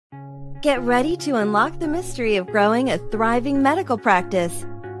Get ready to unlock the mystery of growing a thriving medical practice.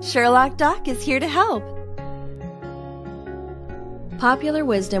 Sherlock Doc is here to help. Popular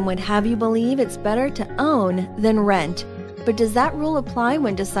wisdom would have you believe it's better to own than rent. But does that rule apply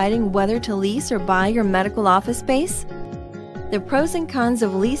when deciding whether to lease or buy your medical office space? The pros and cons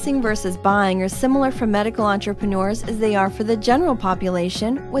of leasing versus buying are similar for medical entrepreneurs as they are for the general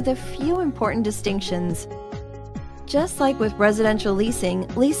population, with a few important distinctions. Just like with residential leasing,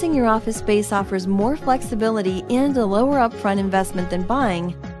 leasing your office space offers more flexibility and a lower upfront investment than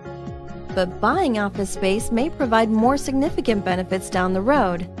buying. But buying office space may provide more significant benefits down the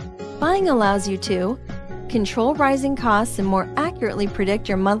road. Buying allows you to control rising costs and more accurately predict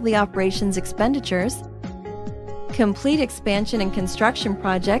your monthly operations expenditures, complete expansion and construction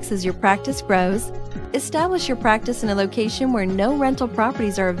projects as your practice grows, establish your practice in a location where no rental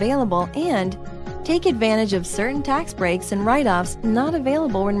properties are available, and take advantage of certain tax breaks and write-offs not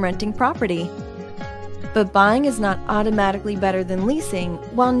available when renting property. But buying is not automatically better than leasing.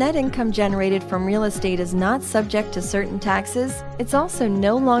 While net income generated from real estate is not subject to certain taxes, it's also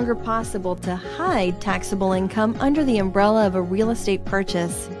no longer possible to hide taxable income under the umbrella of a real estate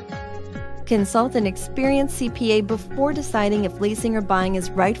purchase. Consult an experienced CPA before deciding if leasing or buying is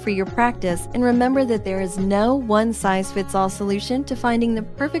right for your practice, and remember that there is no one-size-fits-all solution to finding the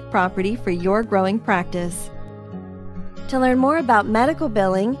perfect property for your growing practice. To learn more about medical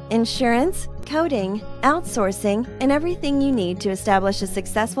billing, insurance, coding, outsourcing, and everything you need to establish a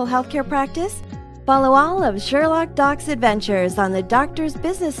successful healthcare practice, follow all of Sherlock Doc's adventures on the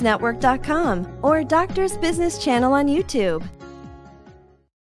doctorsbusinessnetwork.com or Doctor's Business channel on YouTube.